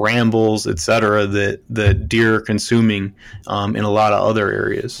 brambles, etc., that the deer are consuming in a lot of other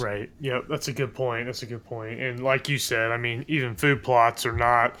areas. Right. Yep. That's a good point. And like you said, I mean, even food plots are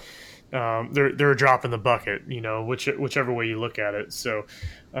not, they're a drop in the bucket, whichever way you look at it. So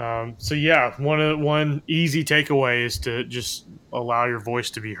yeah, one easy takeaway is to just allow your voice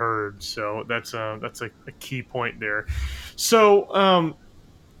to be heard. So that's a key point there. So,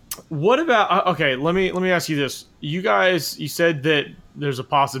 what about, okay, let me ask you this. You said that there's a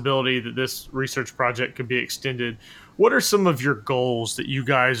possibility that this research project could be extended. What are some of your goals that you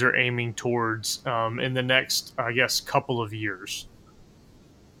guys are aiming towards in the next, I guess, couple of years?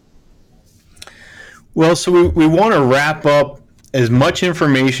 Well, so we want to wrap up as much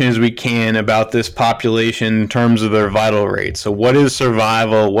information as we can about this population in terms of their vital rates. So what is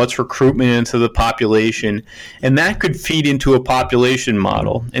survival? What's recruitment into the population? And that could feed into a population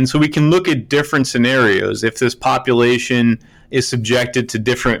model. And so we can look at different scenarios. If this population is subjected to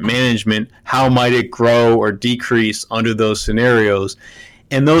different management, how might it grow or decrease under those scenarios?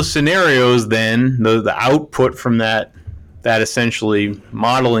 And those scenarios then, the output from that essentially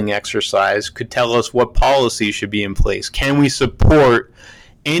modeling exercise could tell us what policy should be in place. Can we support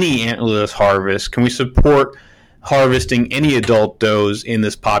any antlerless harvest? Can we support harvesting any adult does in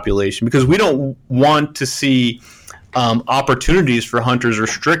this population? Because we don't want to see opportunities for hunters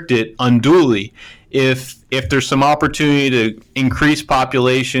restricted unduly. If there's some opportunity to increase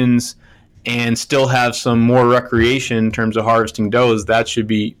populations and still have some more recreation in terms of harvesting does, that should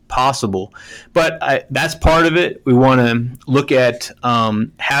be possible. But that's part of it. We want to look at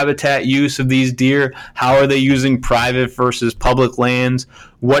habitat use of these deer. How are they using private versus public lands?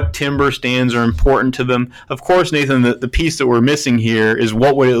 What timber stands are important to them? Of course, Nathan, the piece that we're missing here is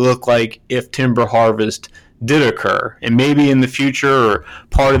what would it look like if timber harvest did occur? And maybe in the future, or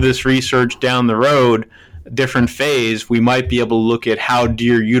part of this research down the road, different phase, we might be able to look at how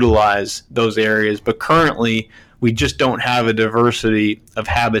deer utilize those areas. But currently, we just don't have a diversity of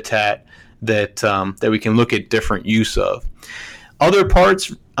habitat that we can look at different use of. Other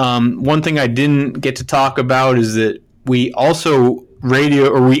parts, one thing I didn't get to talk about is that we also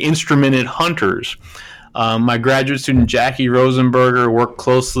we instrumented hunters. My graduate student Jackie Rosenberger worked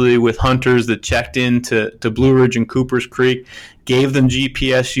closely with hunters that checked into Blue Ridge and Coopers Creek, gave them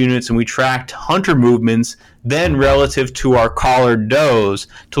GPS units, and we tracked hunter movements then relative to our collared does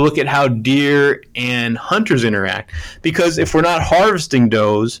to look at how deer and hunters interact. Because if we're not harvesting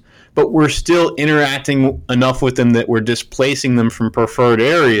does, but we're still interacting enough with them that we're displacing them from preferred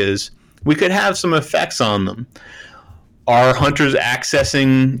areas, we could have some effects on them. Are hunters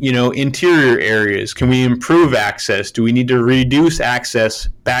accessing, interior areas? Can we improve access? Do we need to reduce access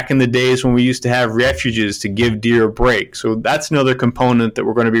back in the days when we used to have refuges to give deer a break? So that's another component that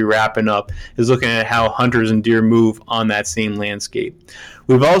we're going to be wrapping up, is looking at how hunters and deer move on that same landscape.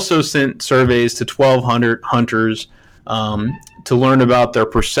 We've also sent surveys to 1,200 hunters to learn about their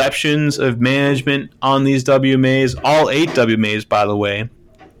perceptions of management on these WMAs, all 8 WMAs, by the way,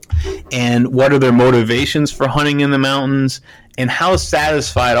 and what are their motivations for hunting in the mountains, and how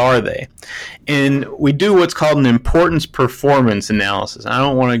satisfied are they. And we do what's called an importance performance analysis. I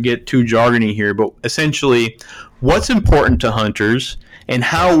don't want to get too jargony here, but essentially, what's important to hunters, and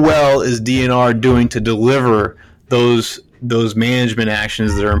how well is DNR doing to deliver those management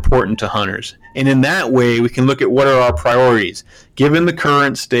actions that are important to hunters. And in that way, we can look at what are our priorities. Given the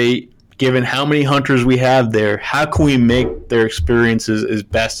current state, given how many hunters we have there, how can we make their experiences as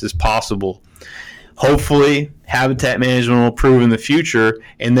best as possible? Hopefully, habitat management will improve in the future,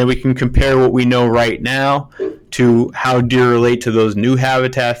 and then we can compare what we know right now to how deer relate to those new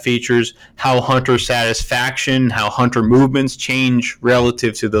habitat features, how hunter satisfaction, how hunter movements change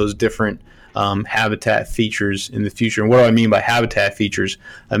relative to those different habitat features in the future. And what do I mean by habitat features?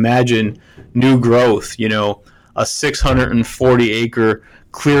 Imagine new growth, a 640 acre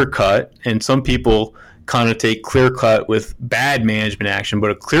clear cut, and some people connotate clear cut with bad management action, but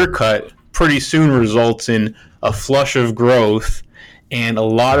a clear cut pretty soon results in a flush of growth and a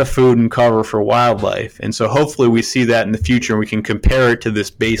lot of food and cover for wildlife. And so hopefully we see that in the future, and we can compare it to this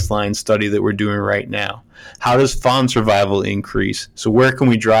baseline study that we're doing right now. How does fawn survival increase? So where can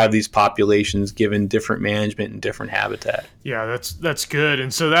we drive these populations given different management and different habitat? Yeah, that's good.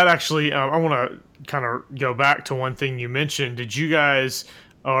 And so that actually, I want to kind of go back to one thing you mentioned. Did you guys,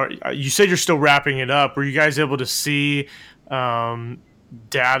 or you said you're still wrapping it up, were you guys able to see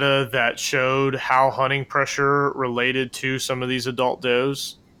data that showed how hunting pressure related to some of these adult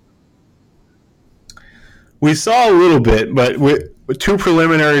does? We saw a little bit, but we're too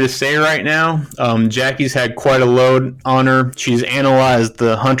preliminary to say right now. Jackie's had quite a load on her. She's analyzed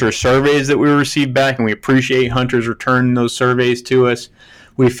the hunter surveys that we received back, and we appreciate hunters returning those surveys to us.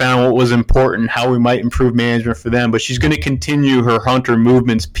 We found what was important, how we might improve management for them, but she's going to continue her hunter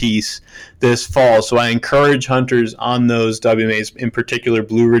movements piece this fall. So I encourage hunters on those WMAs, in particular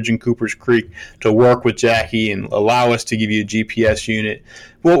Blue Ridge and Cooper's Creek, to work with Jackie and allow us to give you a GPS unit.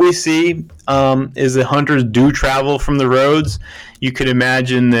 What we see is that hunters do travel from the roads. You could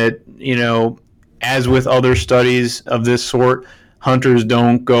imagine that, as with other studies of this sort, hunters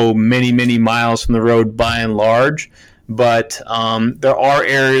don't go many, many miles from the road by and large. But there are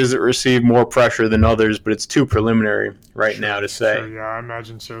areas that receive more pressure than others, but it's too preliminary now to say. Sure, yeah, I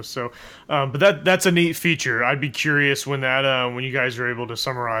imagine so. So, but that's a neat feature. I'd be curious when when you guys are able to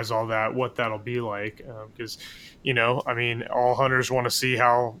summarize all that, what that'll be like, because all hunters want to see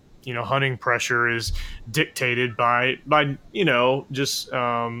how hunting pressure is dictated by just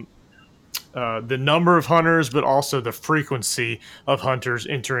the number of hunters, but also the frequency of hunters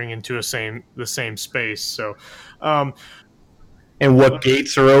entering into the same space. So, and what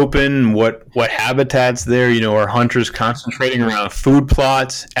gates are open, what habitats there, are hunters concentrating around food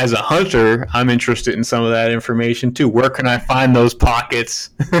plots? As a hunter, I'm interested in some of that information too. Where can I find those pockets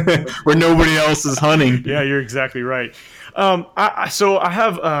where nobody else is hunting? Yeah, you're exactly right. I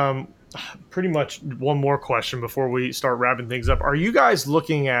have pretty much one more question before we start wrapping things up. Are you guys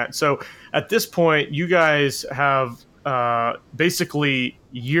looking at, so at this point, you guys have basically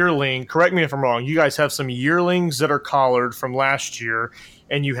yearling, correct me if I'm wrong, you guys have some yearlings that are collared from last year,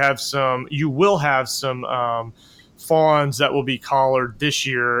 and you will have some fawns that will be collared this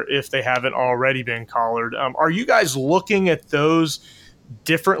year if they haven't already been collared. Are you guys looking at those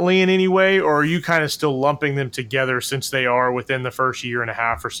differently in any way, or are you kind of still lumping them together since they are within the first year and a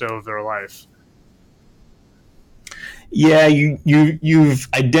half or so of their life? Yeah, you've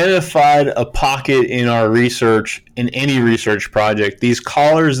identified a pocket in our research, in any research project. These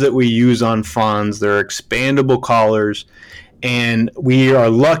collars that we use on fawns, they're expandable collars, and we are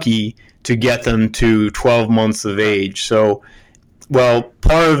lucky to get them to 12 months of age. So,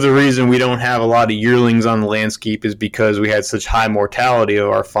 part of the reason we don't have a lot of yearlings on the landscape is because we had such high mortality of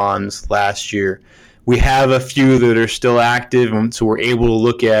our fawns last year. We have a few that are still active, and so we're able to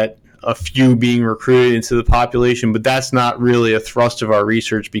look at a few being recruited into the population, but that's not really a thrust of our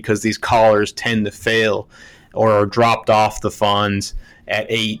research because these collars tend to fail or are dropped off the fawns at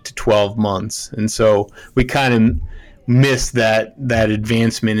 8 to 12 months. And so we kind of miss that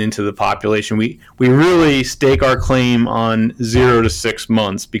advancement into the population. We really stake our claim on 0 to 6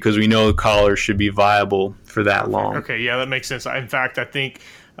 months because we know the collars should be viable for that long. Okay, yeah, that makes sense. In fact, I think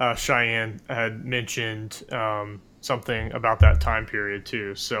Cheyenne had mentioned something about that time period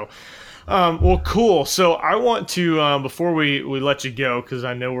too. So, cool. So I want to, before we let you go, because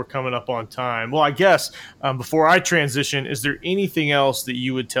I know we're coming up on time. Well, I guess before I transition, is there anything else that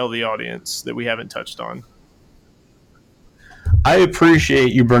you would tell the audience that we haven't touched on? I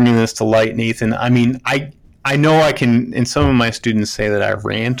appreciate you bringing this to light, Nathan. I mean, I know I can, and some of my students say that I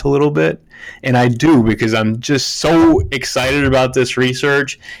rant a little bit, and I do because I'm just so excited about this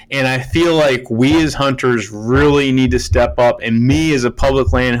research, and I feel like we as hunters really need to step up, and me as a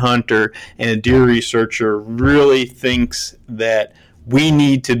public land hunter and a deer researcher really thinks that we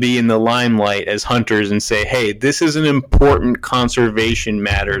need to be in the limelight as hunters and say, hey, this is an important conservation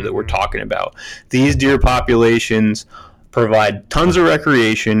matter that we're talking about. These deer populations provide tons of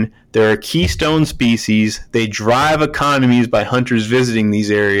recreation. They're a keystone species. They drive economies by hunters visiting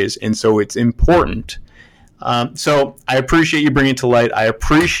these areas, and so it's important. So I appreciate you bringing it to light. I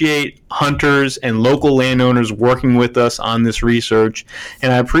appreciate hunters and local landowners working with us on this research,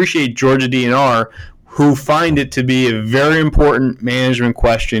 and I appreciate Georgia DNR, who find it to be a very important management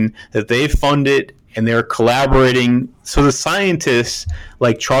question, that they fund it and they're collaborating. So the scientists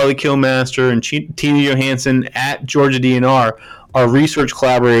like Charlie Kilmaster and Tina Johansson at Georgia DNR are research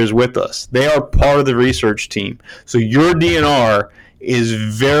collaborators with us. They are part of the research team. So your DNR is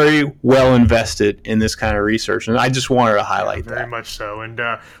very well invested in this kind of research, and I just wanted to highlight that. Very much so. And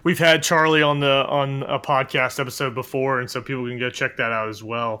we've had Charlie on a podcast episode before, and so people can go check that out as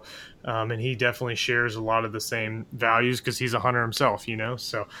well. And he definitely shares a lot of the same values because he's a hunter himself,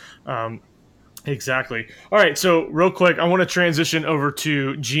 So exactly. All right. So real quick, I want to transition over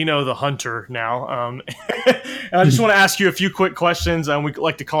to Gino the hunter now. I just want to ask you a few quick questions. We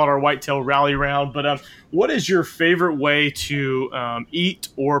like to call it our Whitetail rally round. But what is your favorite way to eat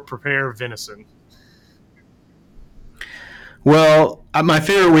or prepare venison? Well, my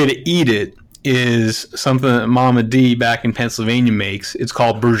favorite way to eat it is something that Mama D back in Pennsylvania makes. It's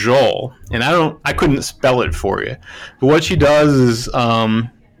called brujol, and I couldn't spell it for you. But what she does is,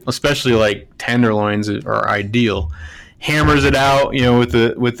 especially like tenderloins are ideal, hammers it out, with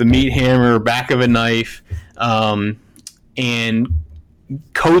the meat hammer, back of a knife, and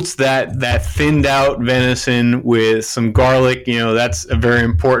coats that thinned out venison with some garlic. That's a very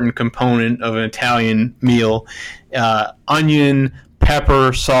important component of an Italian meal. Onion,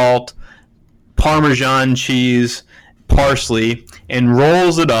 pepper, salt, Parmesan cheese, parsley, and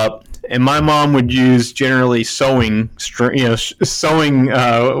rolls it up. And my mom would use generally sewing thread,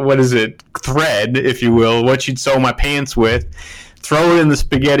 if you will, what she'd sew my pants with. Throw it in the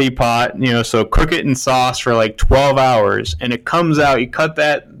spaghetti pot, so cook it in sauce for like 12 hours, and it comes out. You cut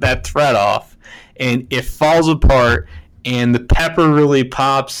that thread off, and it falls apart, and the pepper really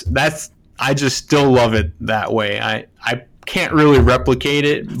pops. I just still love it that way. I can't really replicate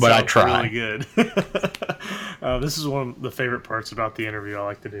it, but I try. Really good. This is one of the favorite parts about the interview I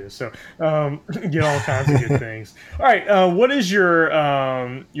like to do. So get all kinds of good things. All right, what is your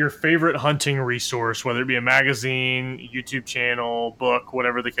favorite hunting resource, whether it be a magazine, YouTube channel, book,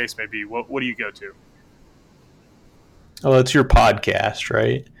 whatever the case may be? What do you go to? Oh, it's your podcast,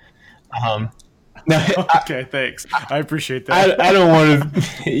 right? Okay, thanks. I appreciate that. I don't want to,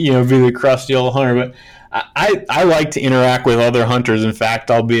 be the crusty old hunter, but I like to interact with other hunters. In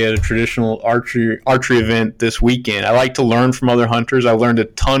fact, I'll be at a traditional archery event this weekend. I like to learn from other hunters. I learned a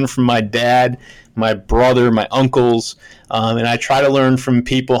ton from my dad, my brother, my uncles, and I try to learn from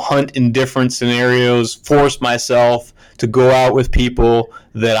people, hunt in different scenarios, force myself to go out with people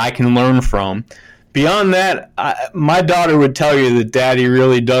that I can learn from. Beyond that, my daughter would tell you that Daddy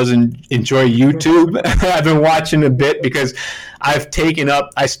really does enjoy YouTube. I've been watching a bit because I've taken up.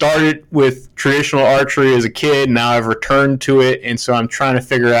 I started with traditional archery as a kid. Now I've returned to it, and so I'm trying to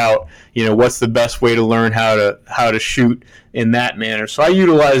figure out, what's the best way to learn how to shoot in that manner. So I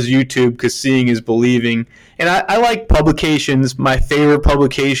utilize YouTube because seeing is believing, and I like publications. My favorite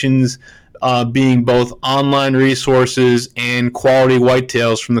publications being both online resources and quality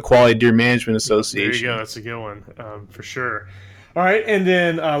whitetails from the Quality Deer Management Association. There you go. That's a good one, for sure. All right, and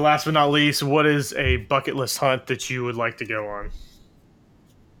then last but not least, what is a bucket list hunt that you would like to go on?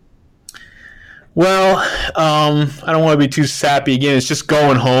 Well, I don't want to be too sappy again. It's just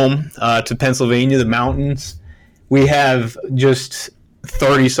going home to Pennsylvania, the mountains. We have just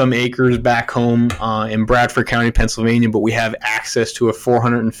 30-some acres back home in Bradford County, Pennsylvania, but we have access to a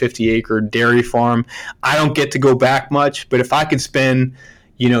 450-acre dairy farm. I don't get to go back much, but if I could spend,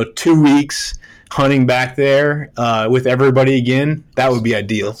 2 weeks hunting back there with everybody again, that would be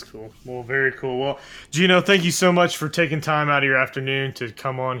ideal. That's cool. Well, very cool. Well, Gino, thank you so much for taking time out of your afternoon to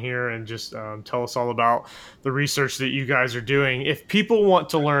come on here and just tell us all about the research that you guys are doing. If people want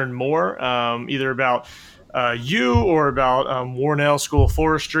to learn more, either about you or about Warnell School of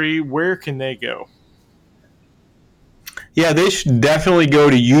Forestry, where can they go? Yeah, they should definitely go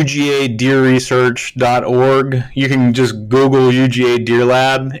to ugadeerresearch.org. You can just Google UGA Deer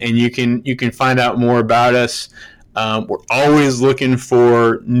Lab, and you can find out more about us. We're always looking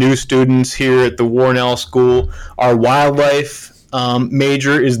for new students here at the Warnell School. Our wildlife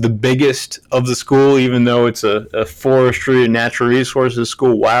major is the biggest of the school, even though it's a forestry and natural resources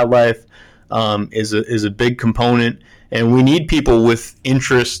school. Wildlife is a big component, and we need people with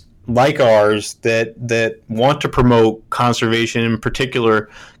interest like ours that want to promote conservation, in particular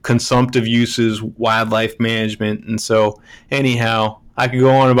consumptive uses, wildlife management. And so, anyhow, I could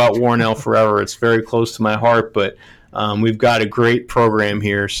go on about Warnell forever. It's very close to my heart, but we've got a great program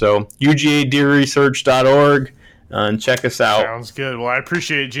here. So ugadeerresearch.org, and check us out. Sounds good. Well, I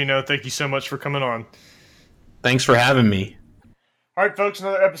appreciate it, Gino. Thank you so much for coming on. Thanks for having me. All right, folks,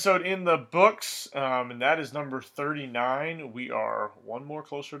 another episode in the books, and that is number 39. We are one more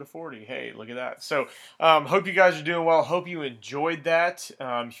closer to 40. Hey, look at that. So hope you guys are doing well. Hope you enjoyed that.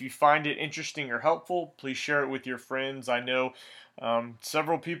 If you find it interesting or helpful, please share it with your friends. I know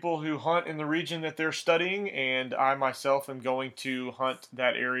several people who hunt in the region that they're studying, and I myself am going to hunt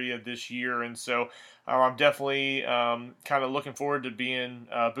that area this year, and so I'm definitely kind of looking forward to being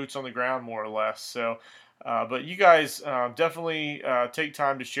boots on the ground, more or less. So but you guys definitely take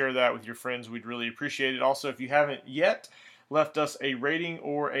time to share that with your friends. We'd really appreciate it. Also, if you haven't yet left us a rating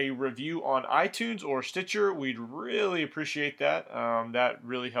or a review on iTunes or Stitcher, we'd really appreciate that. That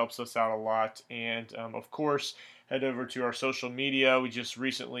really helps us out a lot. And, of course, head over to our social media. We just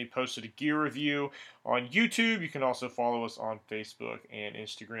recently posted a gear review on YouTube. You can also follow us on Facebook and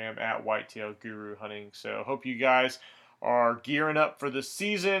Instagram at Whitetail Guru Hunting. So hope you guys are gearing up for the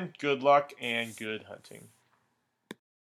season. Good luck and good hunting.